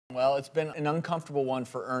Well, it's been an uncomfortable one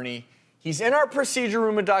for Ernie. He's in our procedure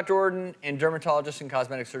room with Dr. Orden and dermatologist and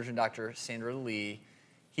cosmetic surgeon Dr. Sandra Lee.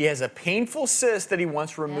 He has a painful cyst that he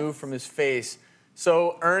wants removed from his face.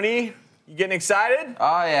 So, Ernie, you getting excited?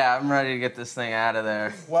 Oh, yeah, I'm ready to get this thing out of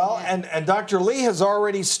there. Well, and Dr. Lee has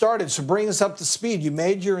already started, so bring us up to speed. You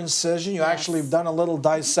made your incision. You actually have done a little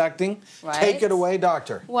dissecting. Right. Take it away,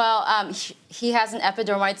 doctor. Well, he has an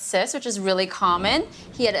epidermoid cyst, which is really common.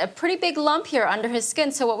 He had a pretty big lump here under his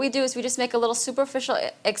skin, so what we do is we just make a little superficial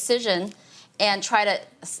excision and try to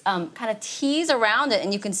kind of tease around it,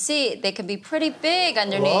 and you can see they can be pretty big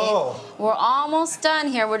underneath. Whoa. We're almost done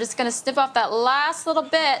here. We're just going to snip off that last little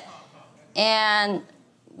bit, and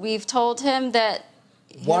we've told him that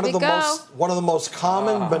One of the most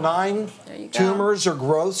common benign tumors or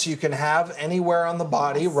growths you can have anywhere on the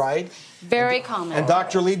body, right? Very common. And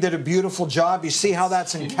Dr. Lee did a beautiful job. You see how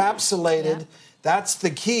that's encapsulated? Yeah. That's the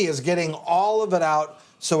key, is getting all of it out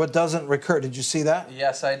so it doesn't recur. Did you see that?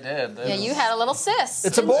 Yes, I did. Yeah, you had a little cyst.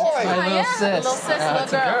 It's a boy. Yeah, a little cyst,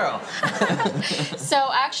 It's little girl. a girl. So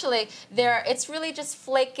actually, it's really just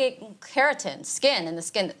flaky keratin, skin, and the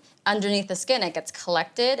skin underneath the skin. It gets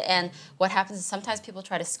collected, and what happens is sometimes people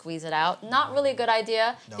try to squeeze it out. Not really a good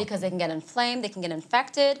idea because they can get inflamed, they can get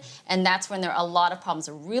infected, and that's when there are a lot of problems.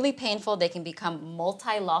 They're really painful. They can become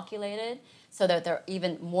multiloculated, so that they're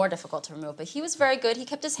even more difficult to remove. But he was very good. He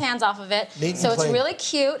kept his hands off of it. So it's really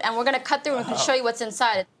cute, and we're going to cut through and we can show you what's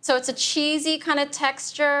inside. So it's a cheesy kind of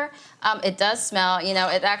texture. It does smell. You know,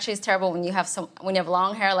 it actually is terrible when you have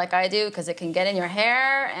long hair like I do, because it can get in your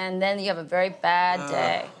hair, and then you have a very bad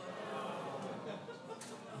day.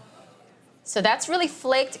 So that's really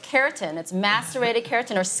flaked keratin. It's macerated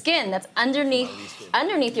keratin, or skin that's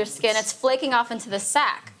underneath your skin. It's flaking off into the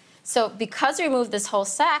sac. So because we removed this whole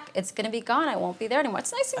sac, it's going to be gone. It won't be there anymore.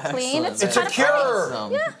 It's nice and clean. Excellent. It's a cure.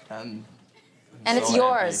 Yeah. And it's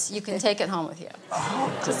yours. You can take it home with you.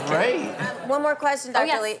 Oh, great. One more question,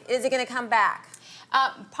 Dr. Lee. Is it going to come back?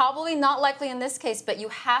 Probably not likely in this case, but you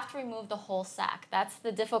have to remove the whole sac. That's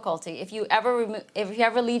the difficulty. If you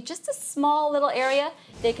ever leave just a small little area,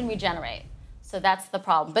 they can regenerate. So that's the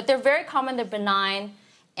problem. But they're very common. They're benign.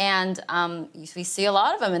 And we see a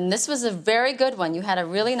lot of them, and this was a very good one. You had a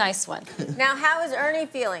really nice one. Now, how is Ernie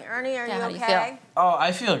feeling? Ernie, are you okay? How do you feel? Oh,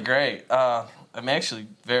 I feel great. I'm actually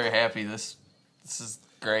very happy. This is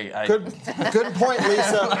great. Good point,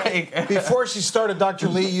 Lisa. Before she started, Dr.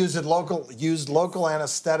 Lee used local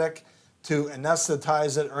anesthetic to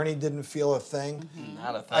anesthetize it. Ernie didn't feel a thing.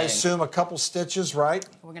 Not a thing. I assume a couple stitches, right?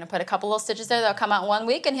 We're going to put a couple little stitches there. They'll come out in 1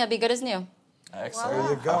 week, and he'll be good as new. Excellent.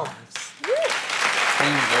 There you go.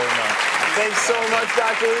 Thank you very much. Thanks so much,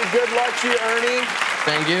 Dr. Lee. Good luck to you, Ernie.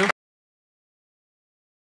 Thank you.